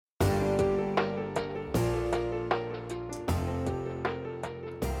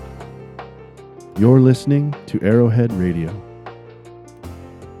You're listening to Arrowhead Radio.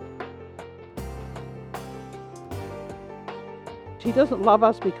 He doesn't love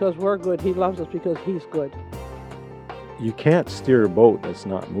us because we're good. He loves us because he's good. You can't steer a boat that's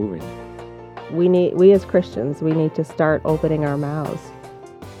not moving. We as Christians, we need to start opening our mouths.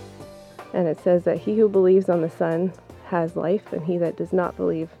 And it says that he who believes on the Son has life, and he that does not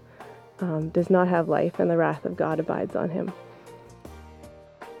believe does not have life, and the wrath of God abides on him.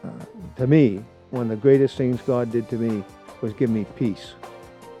 To me, one of the greatest things God did to me was give me peace,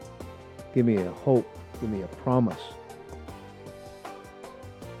 give me a hope, give me a promise.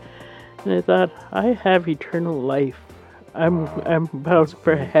 And I thought, I have eternal life. I'm bound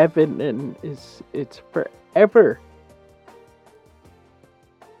for heaven, and it's forever.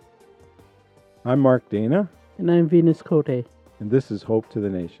 I'm Mark Dana. And I'm Venus Cote. And this is Hope to the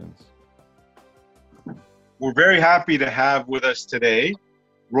Nations. We're very happy to have with us today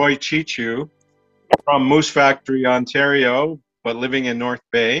Roy Chichu from Moose Factory, Ontario, but living in North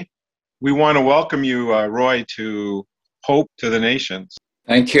Bay. We want to welcome you, Roy, to Hope to the Nations.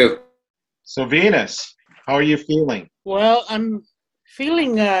 Thank you. So, Venus, how are you feeling? Well, I'm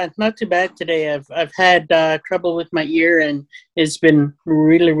feeling not too bad today. I've had trouble with my ear, and it's been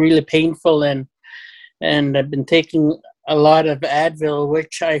really, really painful, and I've been taking a lot of Advil,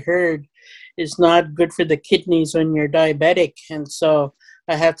 which I heard is not good for the kidneys when you're diabetic, and so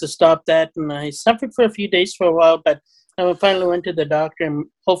I have to stop that. And I suffered for a few days for a while, but I finally went to the doctor, and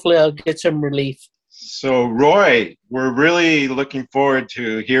hopefully I'll get some relief. So, Roy, we're really looking forward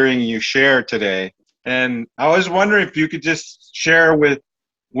to hearing you share today. And I was wondering if you could just share with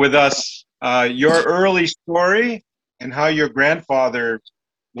us your early story and how your grandfather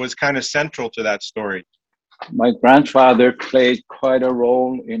was kind of central to that story. My grandfather played quite a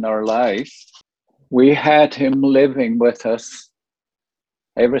role in our life. We had him living with us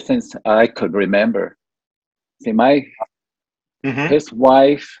ever since I could remember. See, his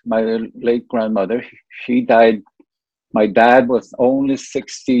wife, my late grandmother, she died. My dad was only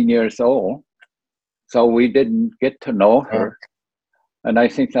 16 years old, so we didn't get to know her. And I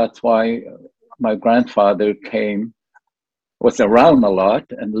think that's why my grandfather was around a lot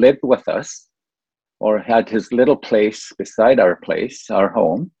and lived with us, or had his little place beside our place, our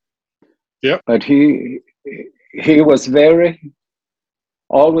home. Yeah. But he was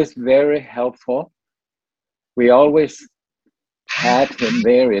always very helpful. We always had him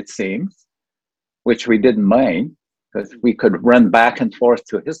there, it seems, which we didn't mind, because we could run back and forth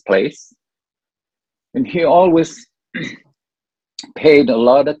to his place. And he always paid a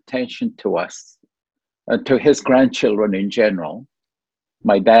lot of attention to us, to his grandchildren in general.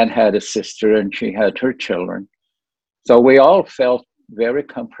 My dad had a sister, and she had her children. So we all felt very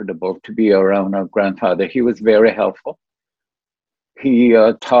comfortable to be around our grandfather. He was very helpful. He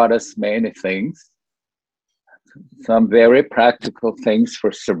taught us many things, some very practical things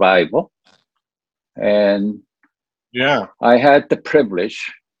for survival. And yeah, I had the privilege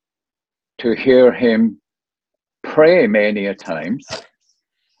to hear him pray many a times,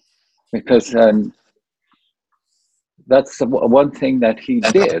 because that's the one thing that he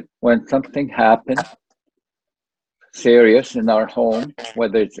did when something happened serious in our home,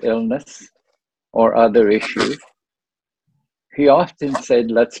 whether it's illness or other issues. He often said,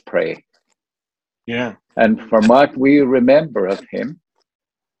 "Let's pray." Yeah. And from what we remember of him,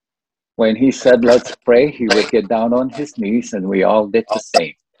 when he said, "Let's pray," he would get down on his knees, and we all did the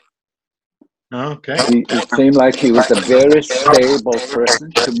same. Okay. It seemed like he was a very stable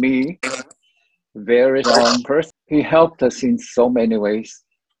person to me, very strong person. He helped us in so many ways.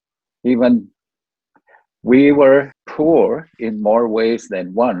 Even we were poor in more ways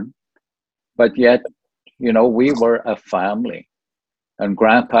than one, but yet, we were a family. And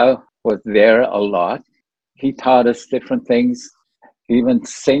Grandpa was there a lot. He taught us different things, even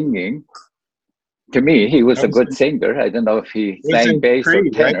singing. To me, he was a good singer. I don't know if he sang bass or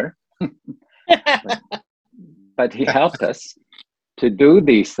tenor. Right? But he helped us to do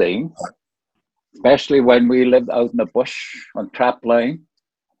these things, especially when we lived out in the bush on Trapline.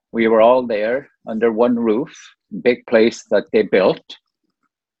 We were all there under one roof, big place that they built.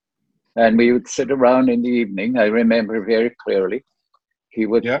 And we would sit around in the evening. I remember very clearly. He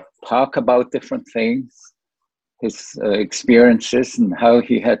would talk about different things, his experiences, and how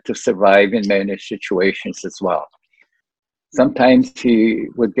he had to survive in many situations as well. Sometimes he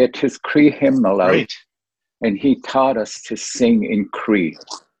would get his Cree hymnal out, and he taught us to sing in Cree.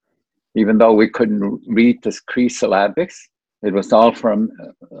 Even though we couldn't read the Cree syllabics, it was all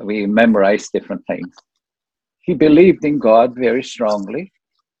we memorized different things. He believed in God very strongly.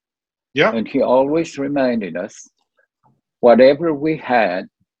 Yeah. And he always reminded us, whatever we had,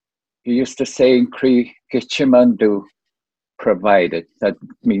 he used to say in Cree, Kichimandu provided. That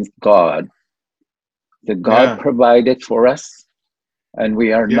means God. The God Yeah. provided for us, and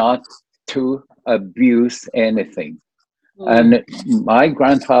we are Yeah. not to abuse anything. Mm. And my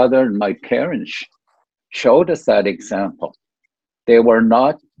grandfather and my parents showed us that example. They were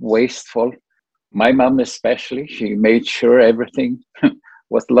not wasteful. My mom especially, she made sure everything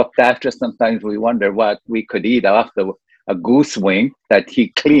was looked after. Sometimes we wonder what we could eat off a goose wing that he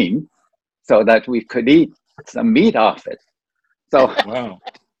cleaned so that we could eat some meat off it. So, Wow.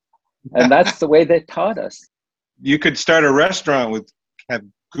 and that's the way they taught us. You could start a restaurant with have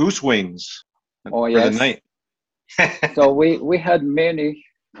goose wings Oh, for yes. the night. So we have many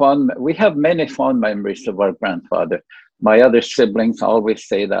fond memories of our grandfather. My other siblings always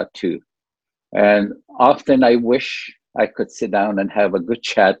say that too. And often I wish I could sit down and have a good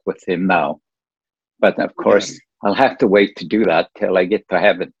chat with him now. But of course, I'll have to wait to do that till I get to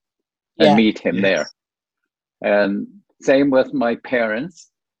heaven and Yeah. meet him Yes. there. And same with my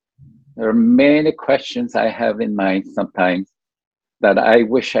parents. There are many questions I have in mind sometimes that I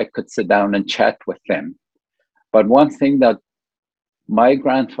wish I could sit down and chat with them. But one thing that my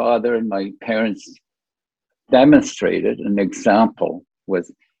grandfather and my parents demonstrated, an example,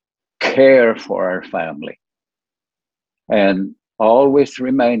 was care for our family, and always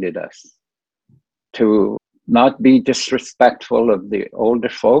reminded us to not be disrespectful of the older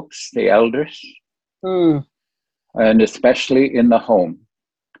folks, the elders, Mm. and especially in the home.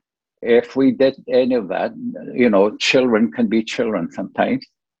 If we did any of that, children can be children sometimes,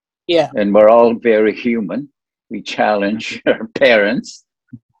 Yeah. and we're all very human. We challenge our parents.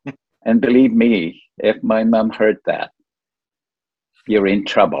 And believe me, if my mom heard that, you're in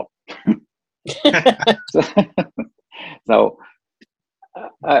trouble. So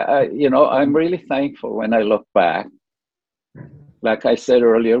I'm really thankful when I look back. Like I said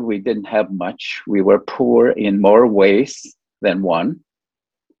earlier, we didn't have much. We were poor in more ways than one.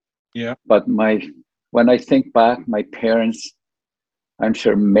 Yeah. But when I think back, my parents, I'm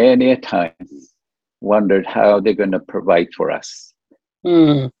sure many a times wondered how they're going to provide for us.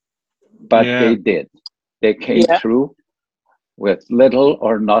 Mm. But Yeah. they did. They came Yeah. through with little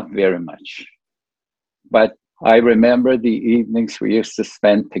or not very much. But I remember the evenings we used to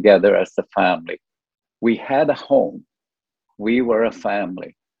spend together as a family. We had a home. We were a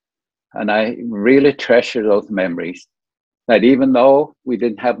family. And I really treasure those memories, that even though we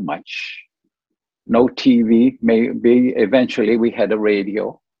didn't have much, no TV, maybe eventually we had a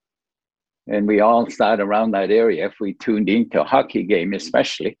radio, and we all sat around that area if we tuned into a hockey game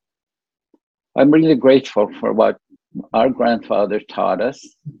especially. I'm really grateful for what our grandfather taught us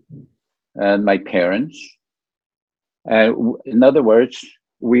and my parents. And in other words,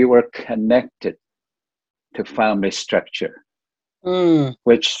 we were connected to family structure, Mm.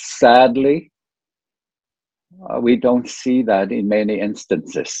 which sadly, we don't see that in many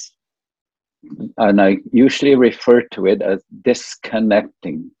instances. And I usually refer to it as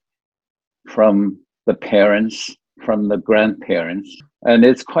disconnecting from the parents, from the grandparents. And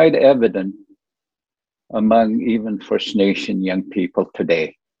it's quite evident among even First Nation young people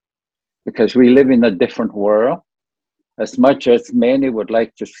today, because we live in a different world. As much as many would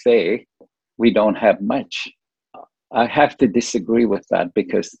like to say we don't have much, I have to disagree with that,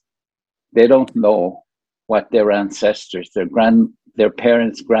 because they don't know what their ancestors, their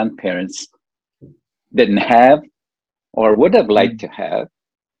parents, grandparents didn't have or would have liked to have,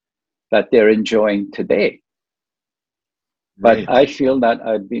 that they're enjoying today. Right. But I feel that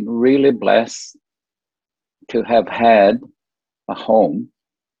I've been really blessed to have had a home.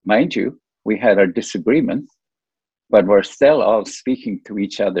 Mind you, we had our disagreements, but we're still all speaking to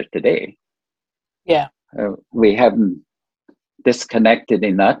each other today. Yeah. We haven't disconnected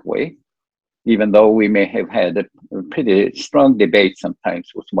in that way, even though we may have had a pretty strong debate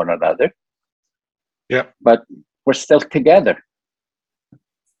sometimes with one another. Yeah. But we're still together.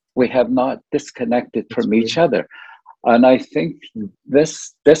 We have not disconnected from each other. And I think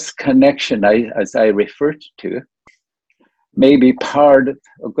this connection, as I referred to, may be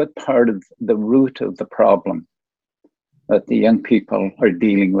a good part of the root of the problem that the young people are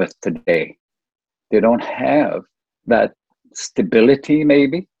dealing with today. They don't have that stability,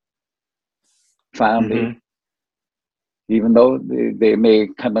 maybe, family, even though they may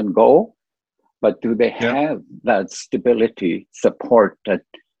come and go, but do they have that stability, support that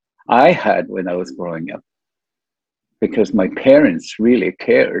I had when I was growing up? Because my parents really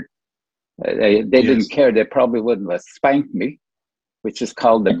cared. They didn't care. They probably wouldn't have spanked me, which is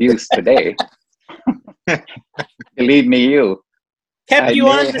called abuse today. Believe me, Kept I you may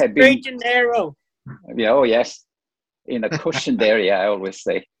on the have straight and narrow. Oh, yes. in a cushioned area, I always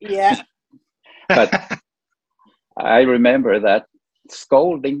say. Yeah. But I remember that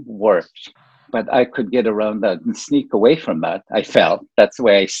scolding worked, but I could get around that and sneak away from that. I felt that's the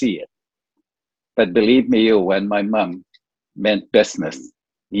way I see it. But believe me, you, when my mom meant business,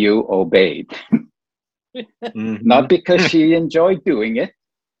 you obeyed. Mhm. Not because she enjoyed doing it.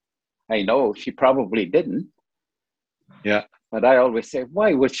 I know she probably didn't. Yeah. But I always say,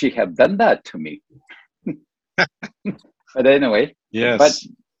 why would she have done that to me? But anyway, Yes. but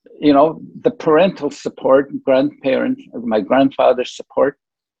you know, the parental support, grandparents, my grandfather's support,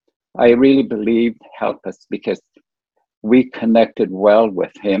 I really believe helped us because we connected well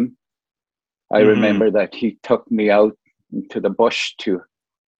with him. I Mhm. remember that he took me out into the bush to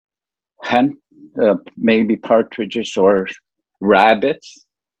hunt maybe partridges or rabbits.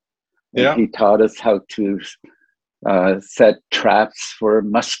 And Yeah. he taught us how to set traps for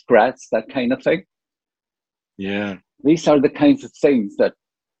muskrats, that kind of thing. Yeah. These are the kinds of things that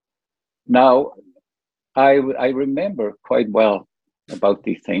now I remember quite well about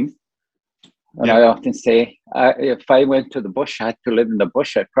these things. And Yeah. I often say, if I went to the bush, I had to live in the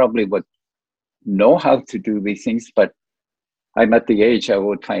bush, I probably would know how to do these things, but I'm at the age I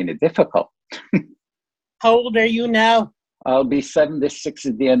would find it difficult. How old are you now? I'll be 76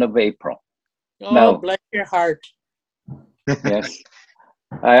 at the end of April. Oh, No. bless your heart. Yes.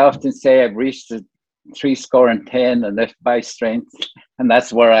 I often say I've reached the 70, and if by strength, and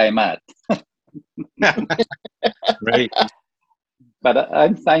that's where I'm at. Right. But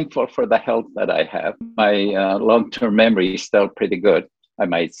I'm thankful for the health that I have. My long-term memory is still pretty good, I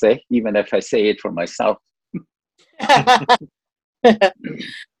might say, even if I say it for myself.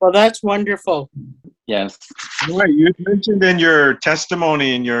 Well, that's wonderful. Yes. Right. You mentioned in your testimony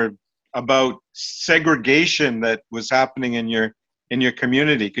about segregation that was happening in your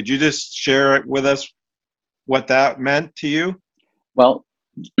community. Could you just share with us what that meant to you? Well,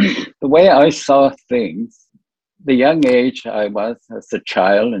 the way I saw things, the young age I was as a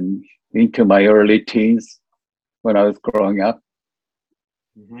child and into my early teens when I was growing up,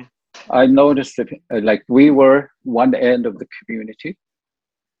 Mhm. I noticed that like we were one end of the community,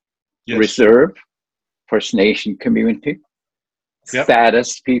 Yes. reserve, First Nation community, Yep.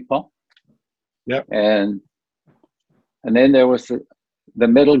 status people. Yep. And then there was the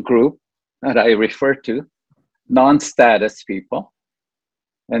middle group that I refer to, non-status people,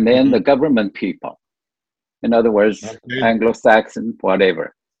 and then Mhm. the government people. In other words, Okay. Anglo-Saxon,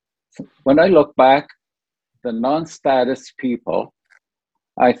 whatever. So when I look back, the non-status people,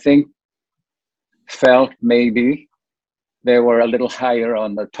 I think, felt maybe they were a little higher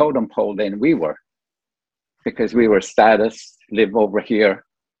on the totem pole than we were, because we were status, live over here.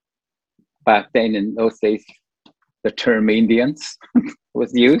 Back then, in those days, the term Indians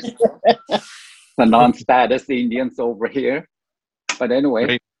was used. The non-status Indians over here. But anyway,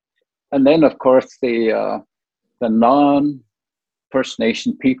 Right. and then of course the non-First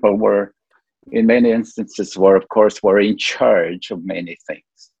Nation people were, in many instances, were in charge of many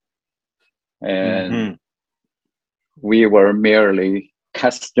things, and Mhm. we were merely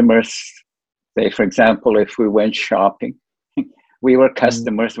customers. Say, for example, if we went shopping, we were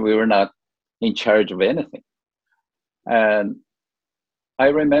customers. We were not in charge of anything. And I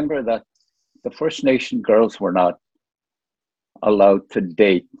remember that the First Nation girls were not allowed to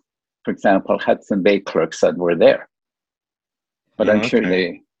date, for example, Hudson Bay clerks that were there. But I'm sure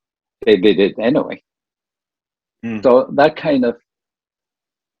Okay. they did it anyway. Mm. So that kind of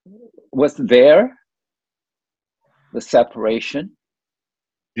was there, the separation,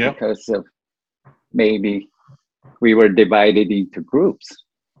 Yep. because of maybe we were divided into groups.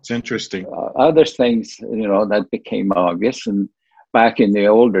 It's interesting. Other things, that became obvious. And back in the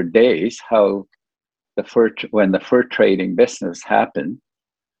older days, how when the fur trading business happened,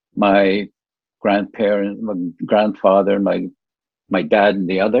 my grandparents, my grandfather, my dad, and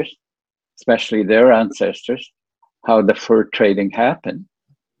the others, especially their ancestors, how the fur trading happened.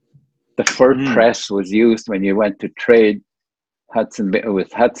 The fur press was used when you went to trade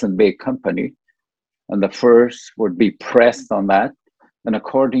with Hudson Bay Company, and the furs would be pressed on that. And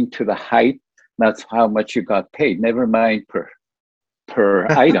according to the height, that's how much you got paid, never mind per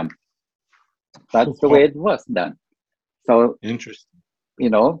item. That's the way it was done. So, Interesting.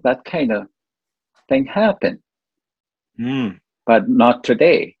 that kind of thing happened, Mm. but not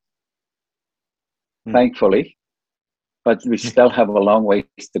today, thankfully. But we still have a long ways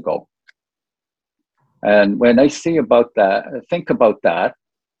to go. And when I think about that,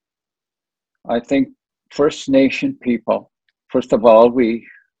 I think First Nation people, first of all, we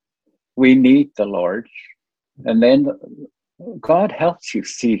need the Lord, and then God helps you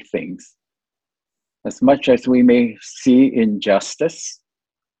see things. as much as we may see injustice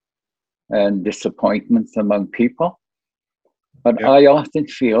and disappointments among people, but Yeah. I often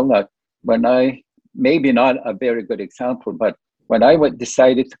feel that when I, maybe not a very good example, but when I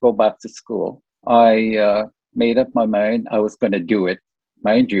decided to go back to school, I made up my mind I was going to do it.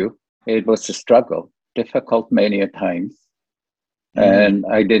 Mind you, it was a struggle, difficult many a times. And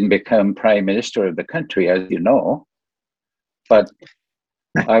I didn't become prime minister of the country, as you know, but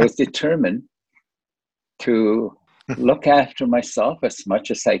I was determined to look after myself as much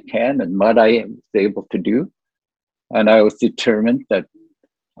as I can and what I was able to do. And I was determined that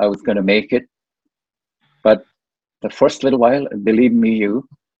I was going to make it. But the first little while, believe me,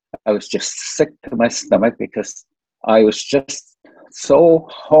 I was just sick to my stomach because I was just so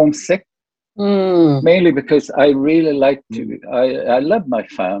homesick, mainly because I really like to, I love my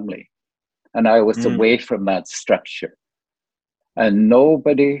family, and I was away from that structure. And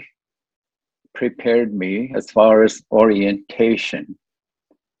nobody prepared me as far as orientation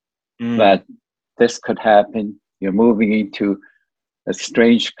that this could happen. You're moving into a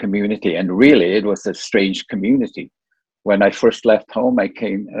strange community, and really it was a strange community. When I first left home, I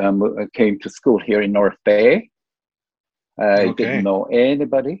came to school here in North Bay. I didn't know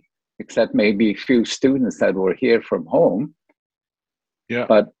anybody except maybe a few students that were here from home. Yeah.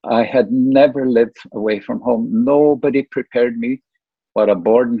 But I had never lived away from home. Nobody prepared me what a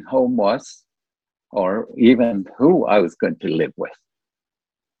boarding home was, or even who I was going to live with.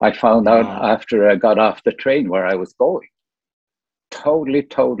 I found out after I got off the train where I was going.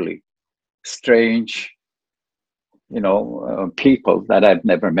 Totally strange, people that I've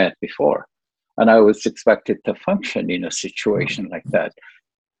never met before. And I was expected to function in a situation like that,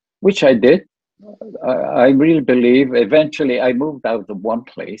 which I did. I really believe eventually I moved out of one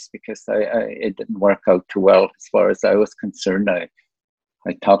place because it didn't work out too well as far as I was concerned. I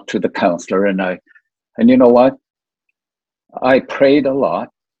talked to the counselor and you know what? I prayed a lot.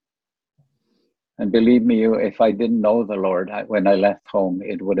 And believe me, if I didn't know the Lord when I left home,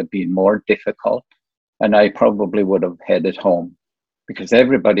 it would have been more difficult. And I probably would have headed home because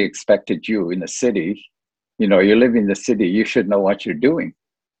everybody expected you in the city. You live in the city, you should know what you're doing.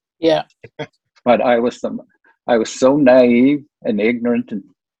 Yeah. But I was so naive and ignorant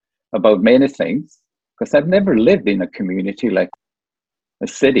about many things because I've never lived in a community like a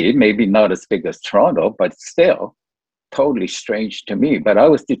city, maybe not as big as Toronto, but still totally strange to me. But I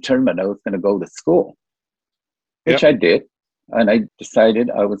was determined I was going to go to school, which I did. And I decided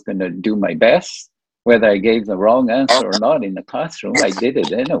I was going to do my best. Whether I gave the wrong answer or not in the classroom, I did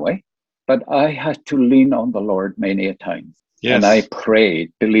it anyway. But I had to lean on the Lord many a times. Yes. And I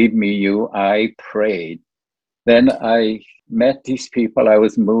prayed. Believe me, I prayed. Then I met these people. I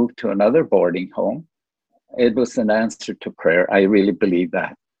was moved to another boarding home. It was an answer to prayer. I really believe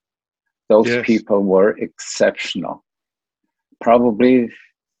that. Those people were exceptional. Probably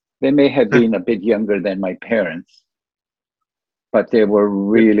they may have been a bit younger than my parents, but they were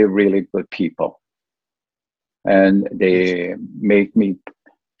really, really good people. And they made me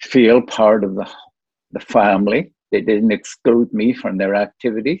feel part of the family. They didn't exclude me from their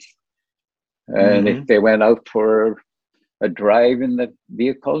activities. And if they went out for a drive in the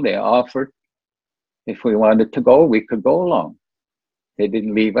vehicle, they offered, if we wanted to go, we could go along. They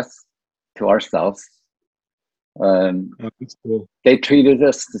didn't leave us to ourselves. That's cool. They treated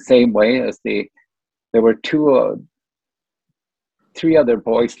us the same way as there were three other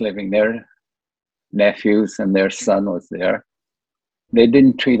boys living there, nephews, and their son was there. They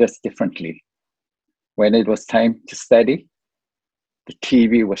didn't treat us differently. When it was time to study, the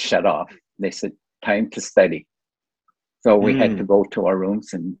TV was shut off. They said, time to study. So we had to go to our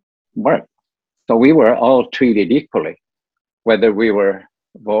rooms and work. So we were all treated equally, whether we were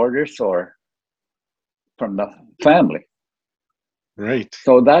boarders or from the family. Right.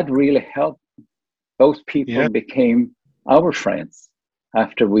 So that really helped. Those people became our friends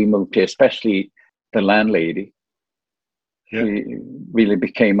after we moved here, especially the landlady. She really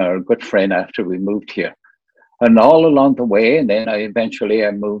became our good friend after we moved here. And all along the way, and then I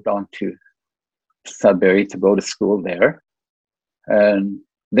moved on to Sudbury to go to school there. And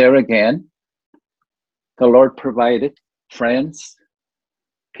there again, the Lord provided friends,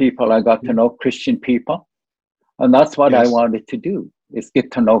 people. I got to know Christian people. And that's what I wanted to do, is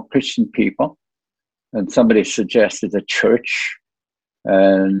get to know Christian people. And somebody suggested a church.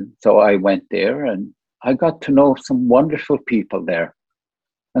 And so I went there and I got to know some wonderful people there.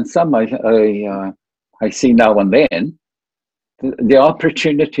 And some I see now and then. The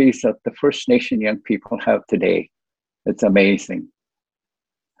opportunities that the First Nation young people have today, it's amazing.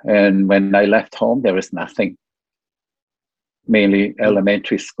 And when I left home, there was nothing, mainly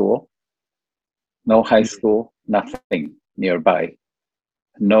elementary school. no high school, nothing nearby.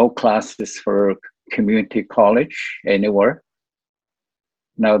 No classes for community college anywhere.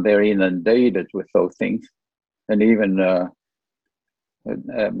 Now they're inundated with those things, and even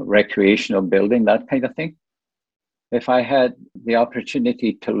recreational building, that kind of thing. If I had the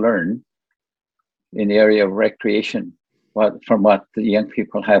opportunity to learn in the area of recreation, from what the young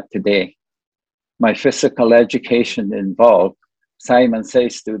people have today, my physical education involved Simon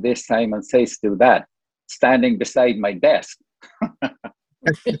says do this, Simon says do that, standing beside my desk.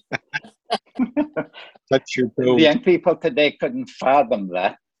 Touch your The toes. young people today couldn't fathom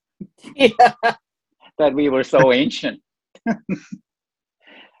that, Yeah. that we were so ancient.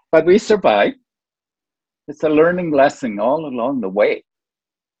 But we survived. It's a learning lesson all along the way.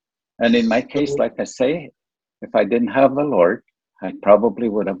 And in my case, like I say, if I didn't have the Lord, I probably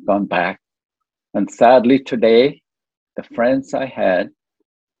would have gone back. And sadly today, the friends I had,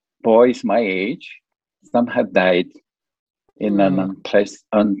 boys my age, some have died in an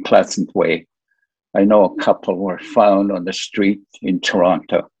unpleasant way. I know a couple were found on the street in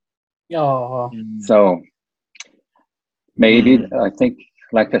Toronto. Oh. So maybe, I think,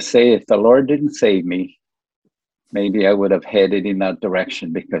 like I say, if the Lord didn't save me, maybe I would have headed in that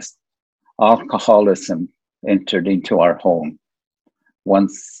direction, because alcoholism entered into our home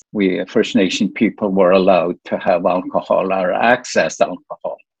once we First Nation people were allowed to have alcohol or access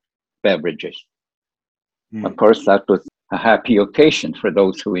alcohol beverages. Of course, that was a happy occasion for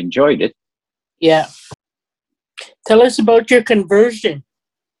those who enjoyed it. Yeah. Tell us about your conversion.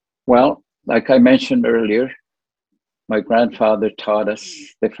 Well, like I mentioned earlier, my grandfather taught us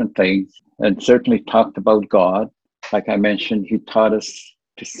different things and certainly talked about God. Like I mentioned, he taught us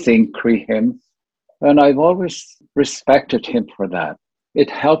to sing Cree hymns. And I've always respected him for that. It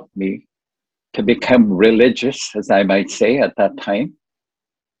helped me to become religious, as I might say, at that time.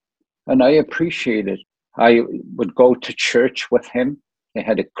 And I appreciated. I would go to church with him. They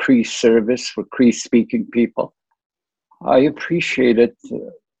had a Cree service for Cree-speaking people. I appreciated,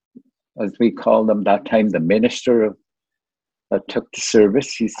 as we called them that time, the minister that took the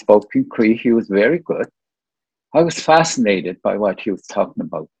service. He spoke in Cree. He was very good. I was fascinated by what he was talking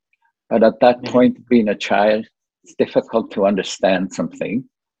about. But at that point, being a child, it's difficult to understand something.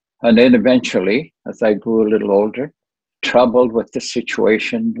 And then eventually, as I grew a little older, troubled with the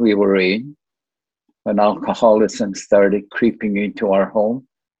situation we were in, when alcoholism started creeping into our home.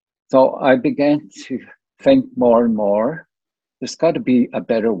 So I began to think more and more, there's got to be a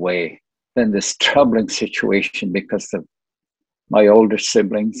better way than this troubling situation, because of my older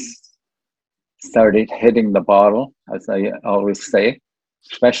siblings started hitting the bottle, as I always say,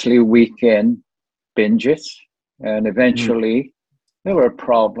 especially weekend binges. And eventually there were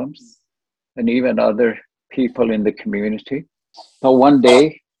problems, and even other people in the community. So one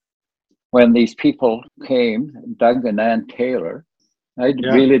day, when these people came, Doug and Ann Taylor, I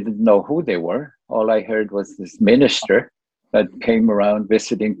really didn't know who they were. All I heard was this minister that came around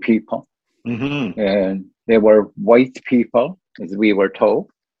visiting people. And they were white people, as we were told.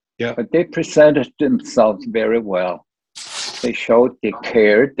 But they presented themselves very well. They showed they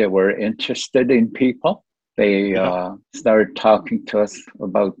cared, they were interested in people. They started talking to us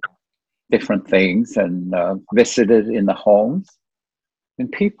about different things and visited in the homes.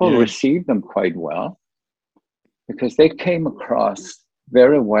 And people received them quite well, because they came across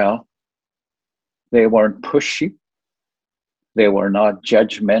very well. They weren't pushy. They were not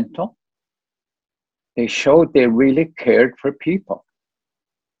judgmental. They showed they really cared for people.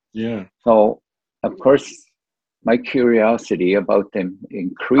 So, of course, my curiosity about them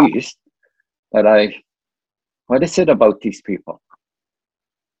increased. That what is it about these people?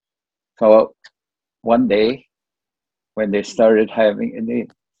 So one day, when they started having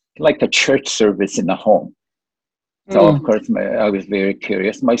like a church service in the home. So of course, I was very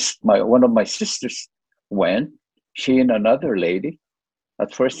curious. One of my sisters went. She and another lady.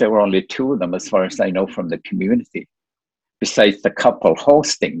 At first, there were only two of them, as far as I know, from the community, besides the couple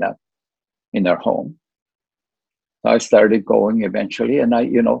hosting that in their home. So I started going eventually, and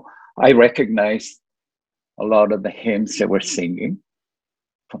I recognized a lot of the hymns they were singing,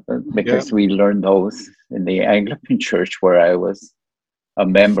 because we learned those in the Anglican church where I was a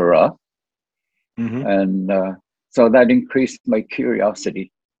member of. And so that increased my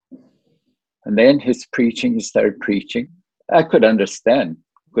curiosity. And then he started preaching. I could understand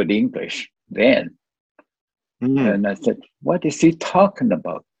good English then. And I said, what is he talking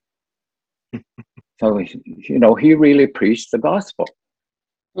about? So, he really preached the gospel.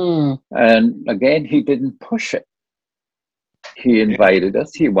 And again, he didn't push it. He invited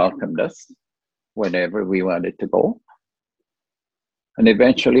us, he welcomed us whenever we wanted to go. And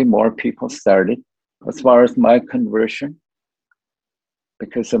eventually more people started as far as my conversion,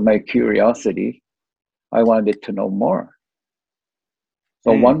 because of my curiosity, I wanted to know more.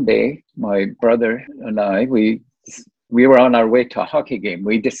 So one day, my brother and I, we were on our way to a hockey game.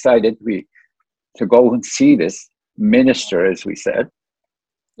 We decided to go and see this minister, as we said,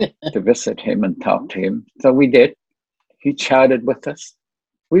 to visit him and talk to him. So we did. He chatted with us.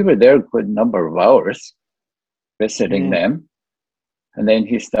 We were there a good number of hours visiting them. And then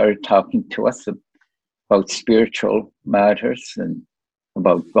he started talking to us about spiritual matters and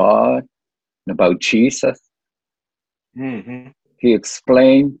about God and about Jesus. He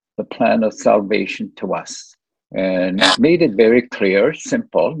explained the plan of salvation to us and made it very clear,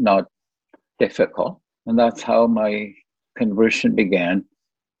 simple, not difficult. And that's how my conversion began.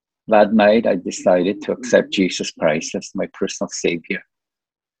 That night, I decided to accept Jesus Christ as my personal Savior.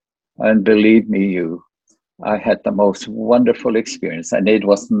 And believe me, I had the most wonderful experience, and it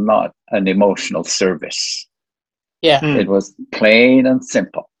was not an emotional service. Yeah. It was plain and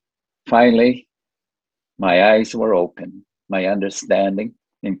simple. Finally, my eyes were open, my understanding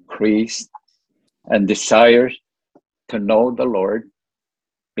increased, and desire to know the Lord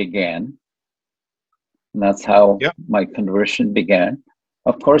began. And that's how my conversion began.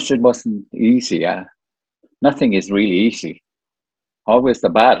 Of course, it wasn't easy. Nothing is really easy. Always a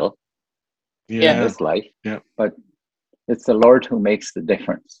battle in this life. But it's the Lord who makes the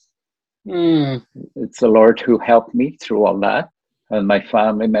difference. It's the Lord who helped me through all that. And my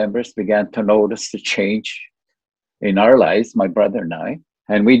family members began to notice the change in our lives, my brother and I.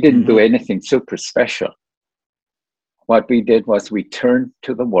 And we didn't do anything super special. What we did was we turned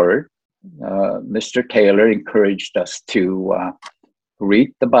to the Word. Mr. Taylor encouraged us to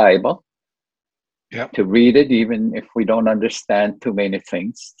read the Bible, to read it even if we don't understand too many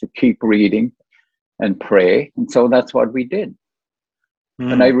things, to keep reading and pray. And so that's what we did.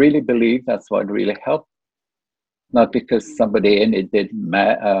 And I really believe that's what really helped. Not because somebody in it did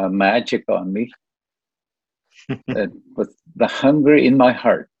magic on me. It was the hunger in my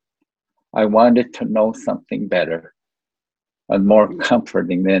heart. I wanted to know something better and more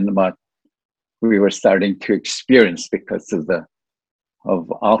comforting than what we were starting to experience because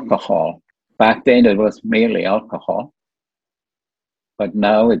of alcohol. Back then it was mainly alcohol, but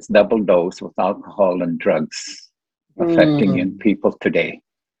now it's double dose with alcohol and drugs affecting young people today.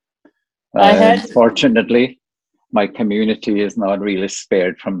 Fortunately, my community is not really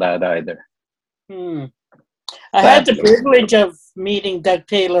spared from that either. I had the privilege of meeting Doug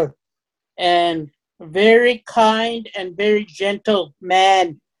Taylor, and very kind and very gentle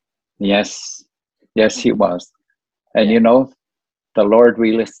man. Yes, he was. And you know, the Lord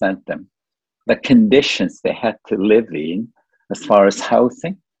really sent them. The conditions they had to live in, as far as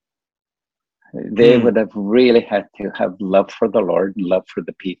housing, they would have really had to have love for the Lord, love for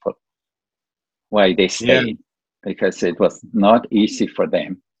the people. Why they stayed, because it was not easy for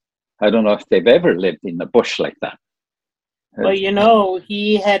them. I don't know if they've ever lived in the bush like that. Well, you know,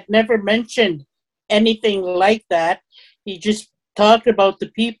 he had never mentioned anything like that. He just talked about the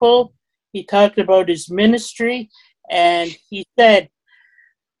people. He talked about his ministry, and he said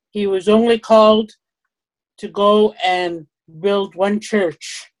he was only called to go and build one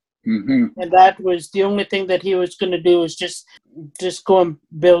church. And that was the only thing that he was going to do, is just go and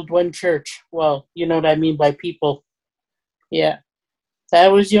build one church. Well, you know what I mean by people. Yeah.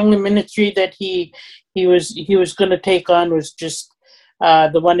 That was the only ministry that he was going to take on, was just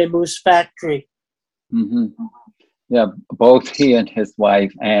the one in Moose Factory. Yeah, both he and his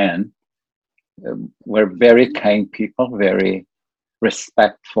wife Anne were very kind people, very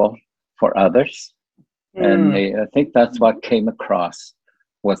respectful for others, and I think that's what came across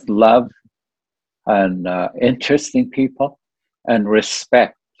was love and interest in people and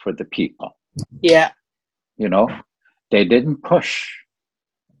respect for the people. Yeah, you know, they didn't push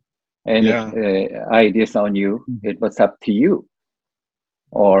any ideas on you. It was up to you,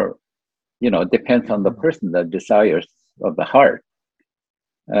 or it depends on the person, the desires of the heart.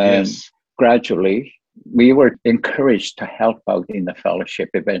 And gradually, we were encouraged to help out in the fellowship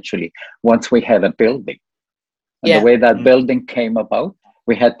eventually, once we had a building. And the way that building came about,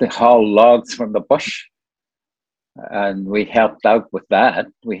 we had to haul logs from the bush. And we helped out with that.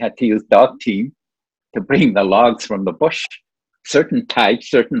 We had to use dog team to bring the logs from the bush, certain type,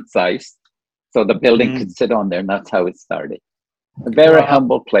 certain size, so the building could sit on there. And that's how it started. A very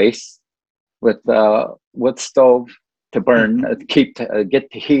humble place with a wood stove to burn, get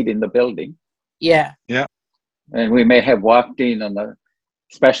the heat in the building. Yeah. And we may have walked in on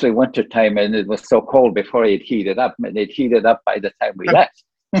especially winter time, and it was so cold before it heated up, and it heated up by the time we left.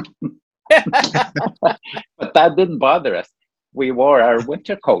 But that didn't bother us. We wore our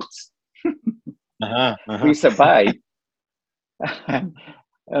winter coats. We survived.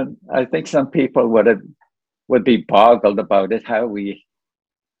 And I think some people would be boggled about it, how we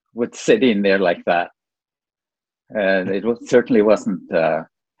would sit in there like that. And it certainly wasn't a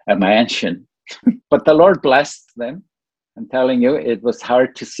mansion. But the Lord blessed them. I'm telling you, it was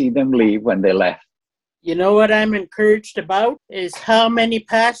hard to see them leave when they left. You know what I'm encouraged about is how many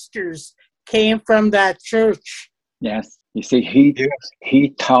pastors came from that church. Yes. You see, he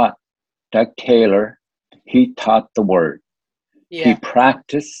taught, Doug Taylor, he taught the word. Yeah. He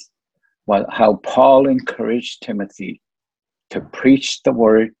practiced how Paul encouraged Timothy to preach the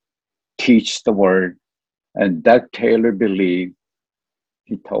word, teach the word. And Doug Taylor believed,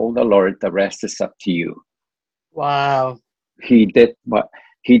 he told the Lord, the rest is up to you. Wow. He did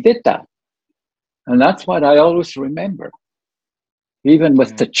that. And that's what I always remember, even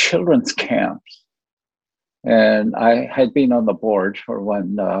with the children's camps. And I had been on the board for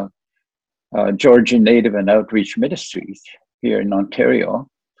one Georgian Native and Outreach Ministries here in Ontario,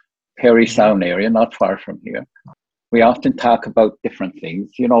 Parry Sound area, not far from here. We often talk about different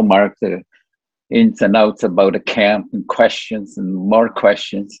things, Mark, the ins and outs about a camp and questions and more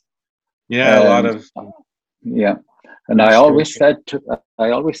questions. Yeah, a lot of. Yeah. And I always said at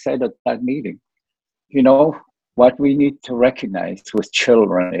that meeting, what we need to recognize with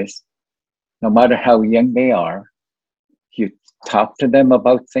children is no matter how young they are, you talk to them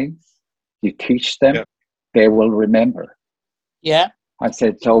about things, you teach them, they will remember. Yeah. I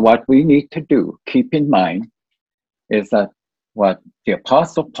said, so what we need to do, keep in mind, is that what the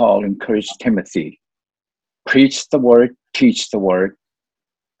Apostle Paul encouraged Timothy, preach the word, teach the word.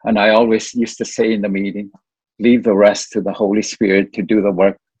 And I always used to say in the meeting, leave the rest to the Holy Spirit to do the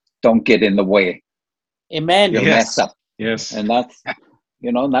work. Don't get in the way. Amen. You'll mess up. Yes. And that's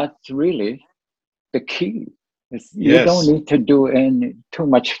really the key. You don't need to do too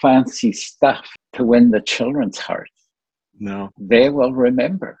much fancy stuff to win the children's hearts. No. They will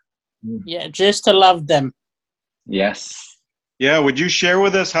remember. Yeah, just to love them. Yes. Yeah, would you share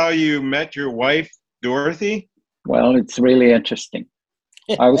with us how you met your wife, Dorothy? Well, it's really interesting.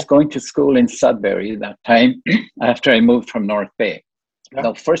 I was going to school in Sudbury that time after I moved from North Bay.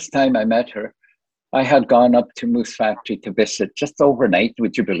 The first time I met her, I had gone up to Moose Factory to visit just overnight,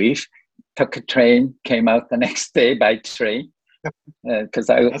 would you believe? Took a train, came out the next day by train, because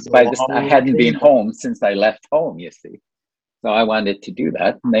I hadn't been home since I left home, you see. So I wanted to do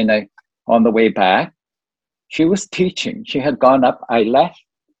that. And then on the way back, she was teaching. She had gone up. I left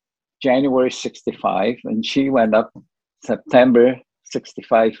January 65, and she went up September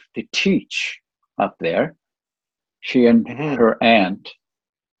 65 to teach up there. She and her aunt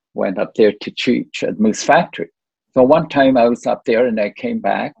went up there to teach at Moose Factory. So one time I was up there and I came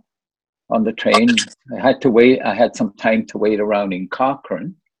back on the train. I had to wait. I had some time to wait around in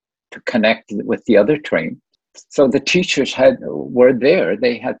Cochrane to connect with the other train. So the teachers were there.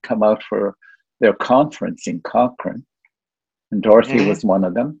 They had come out for their conference in Cochrane, and Dorothy was one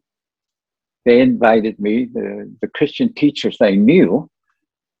of them. They invited me, the Christian teachers they knew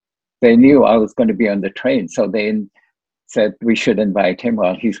I was going to be on the train. So they said we should invite him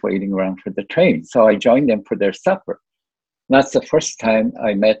while he's waiting around for the train. So I joined them for their supper. And that's the first time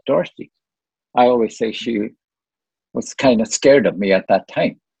I met Dorothy. I always say she was kind of scared of me at that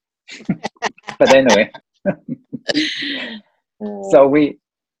time. But anyway. So we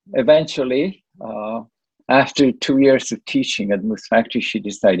eventually, after 2 years of teaching at Moose Factory, she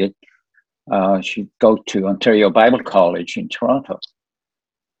decided she'd go to Ontario Bible College in Toronto.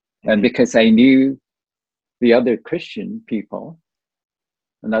 And because I knew the other Christian people,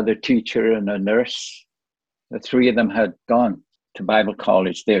 another teacher and a nurse, the three of them had gone to Bible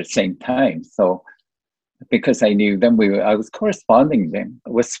college there at the same time. So because I knew them, I was corresponding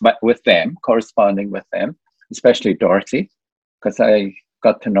with them, especially Dorothy, because I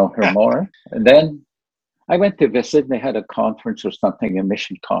got to know her more. And then I went to visit. They had a conference or something, a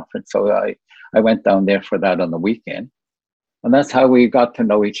mission conference. So I went down there for that on the weekend. And that's how we got to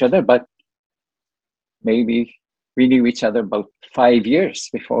know each other. But maybe we knew each other about 5 years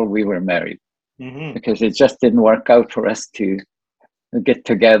before we were married, because it just didn't work out for us to get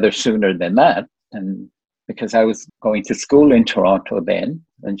together sooner than that. And because I was going to school in Toronto then,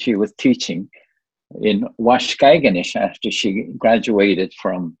 and she was teaching in Washkagonish after she graduated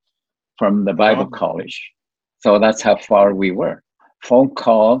from the Bible college. So that's how far we were. Phone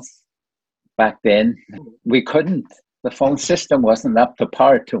calls back then, we couldn't. The phone system wasn't up to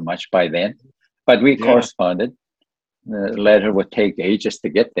par too much by then, but we corresponded. The letter would take ages to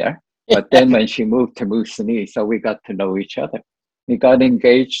get there. But then when she moved to Moosonee, so we got to know each other. We got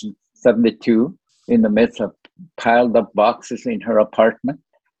engaged in 72 in the midst of piled up boxes in her apartment.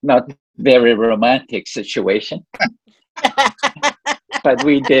 Not very romantic situation, but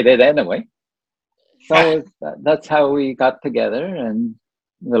we did it anyway. So that's how we got together, and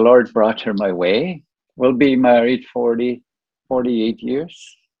the Lord brought her my way. We'll be married 48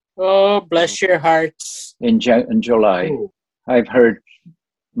 years Oh, bless your hearts. in July. I've heard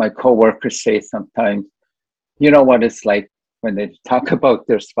my coworkers say sometimes, you know what it's like when they talk about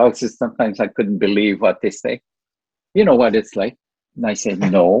their spouses, sometimes I couldn't believe what they say. You know what it's like? And I say,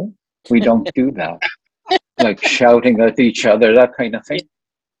 no, we don't do that. Like shouting at each other, that kind of thing.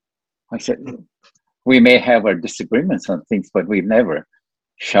 I said, we may have our disagreements on things, but we've never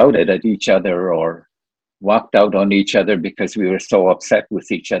shouted at each other or walked out on each other because we were so upset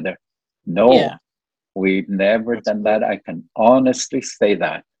with each other. No, Yeah. we've never done that. I can honestly say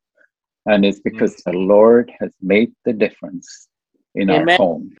that. And it's because the Lord has made the difference in our Amen.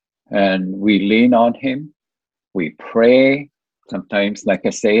 home. And we lean on Him. We pray. Sometimes, like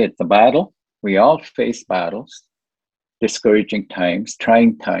I say, it's a battle. We all face battles, discouraging times,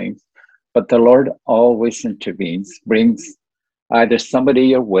 trying times. But the Lord always intervenes, brings either somebody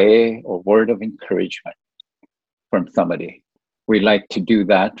your way or word of encouragement from somebody. We like to do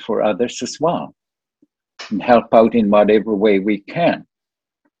that for others as well and help out in whatever way we can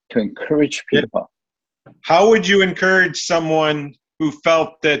to encourage people. How would you encourage someone who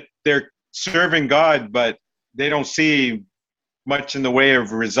felt that they're serving God, but they don't see much in the way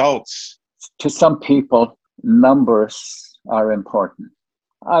of results? To some people, numbers are important.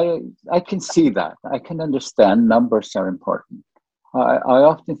 I can see that. I can understand numbers are important. I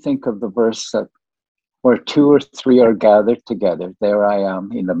often think of the verse that where 2 or 3 are gathered together, there I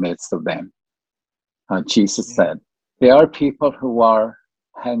am in the midst of them. Jesus said, there are people who are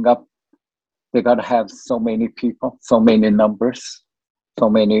hang up. They got to have so many people, so many numbers, so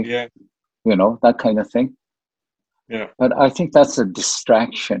many, that kind of thing. Yeah. But I think that's a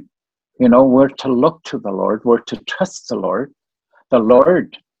distraction. We're to look to the Lord. We're to trust the Lord. The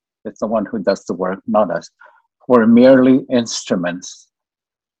Lord is the one who does the work, not us. We're merely instruments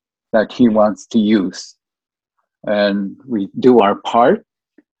that He wants to use. And we do our part.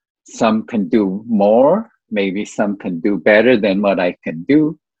 Some can do more. Maybe some can do better than what I can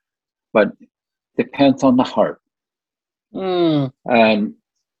do. But depends on the heart. And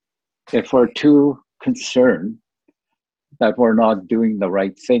if we're too concerned that we're not doing the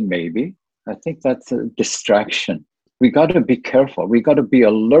right thing, maybe, I think that's a distraction. We got to be careful. We got to be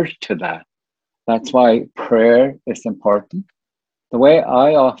alert to that. That's why prayer is important. The way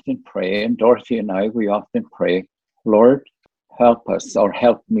I often pray, and Dorothy and I, we often pray, Lord, help us or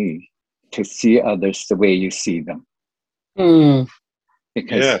help me to see others the way You see them.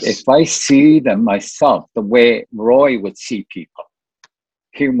 Because if I see them myself the way Roy would see people,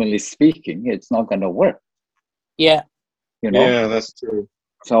 humanly speaking, it's not going to work. Yeah. Yeah, that's true.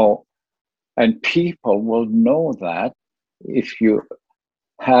 So, and people will know that if you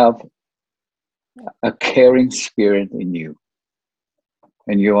have a caring spirit in you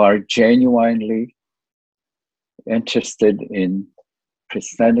and you are genuinely interested in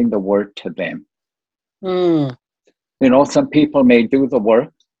presenting the word to them. Some people may do the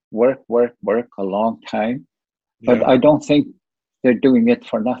work a long time, but I don't think they're doing it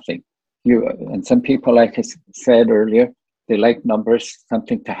for nothing. And some people, like I said earlier, they like numbers,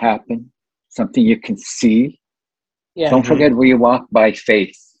 something to happen, something you can see. Yeah. Don't forget, we walk by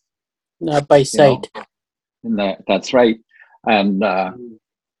faith, not by sight. And that's right. And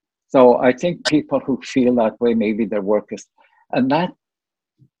so I think people who feel that way, maybe their work is, and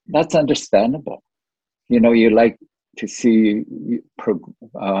that's understandable. You like to see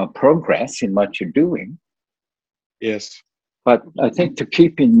progress in what you're doing. Yes. But I think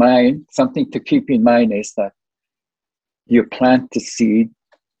something to keep in mind is that you plant the seed,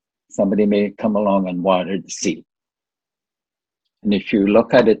 somebody may come along and water the seed. And if you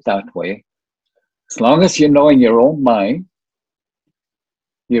look at it that way, as long as you know in your own mind,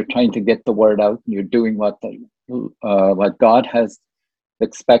 you're trying to get the word out, and you're doing what God has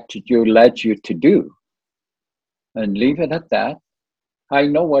expected you, led you to do, and leave it at that. I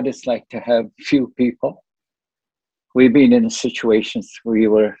know what it's like to have few people. We've been in situations where we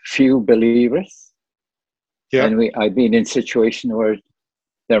were few believers. Yeah. And I've been in situations where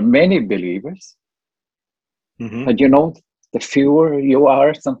there are many believers. And the fewer you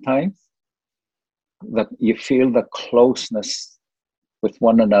are sometimes, that you feel the closeness with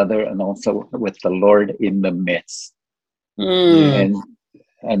one another and also with the Lord in the midst. And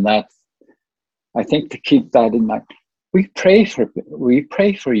that's, I think, to keep that in mind. We pray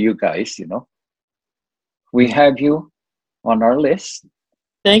for you guys, We have you on our list.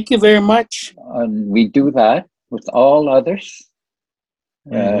 Thank you very much. And we do that with all others.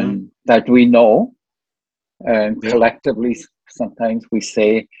 And that we know, and Yeah. collectively sometimes we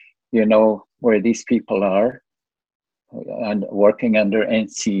say, where these people are and working under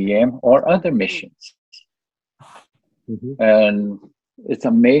NCEM or other missions. And it's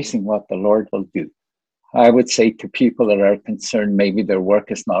amazing what the Lord will do. I would say to people that are concerned, maybe their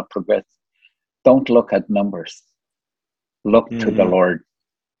work is not progressed, don't look at numbers. Look to the Lord.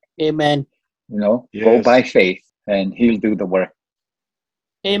 Amen. Go Yes. by faith and He'll do the work.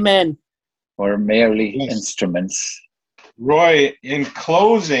 Amen. We're merely Yes. instruments. Roy, in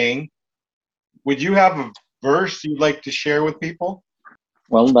closing, would you have a verse you'd like to share with people?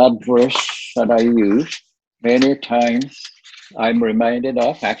 Well, that verse that I use many times, I'm reminded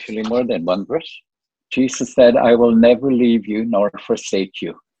of, actually more than one verse. Jesus said, I will never leave you nor forsake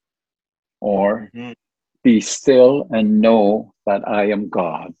you. Or be still and know that I am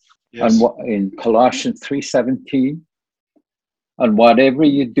God. Yes. And in Colossians 3:17, and whatever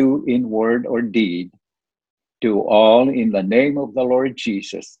you do in word or deed, do all in the name of the Lord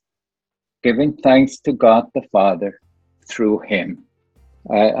Jesus, giving thanks to God the Father through Him.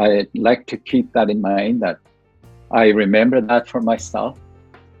 I'd like to keep that in mind, that I remember that for myself,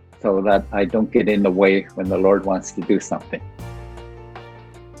 so that I don't get in the way when the Lord wants to do something.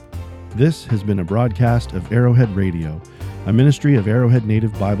 This has been a broadcast of Arrowhead Radio, a ministry of Arrowhead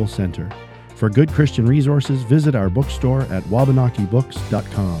Native Bible Center. For good Christian resources, visit our bookstore at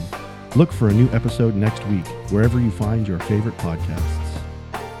wabanakibooks.com. Look for a new episode next week, wherever you find your favorite podcasts.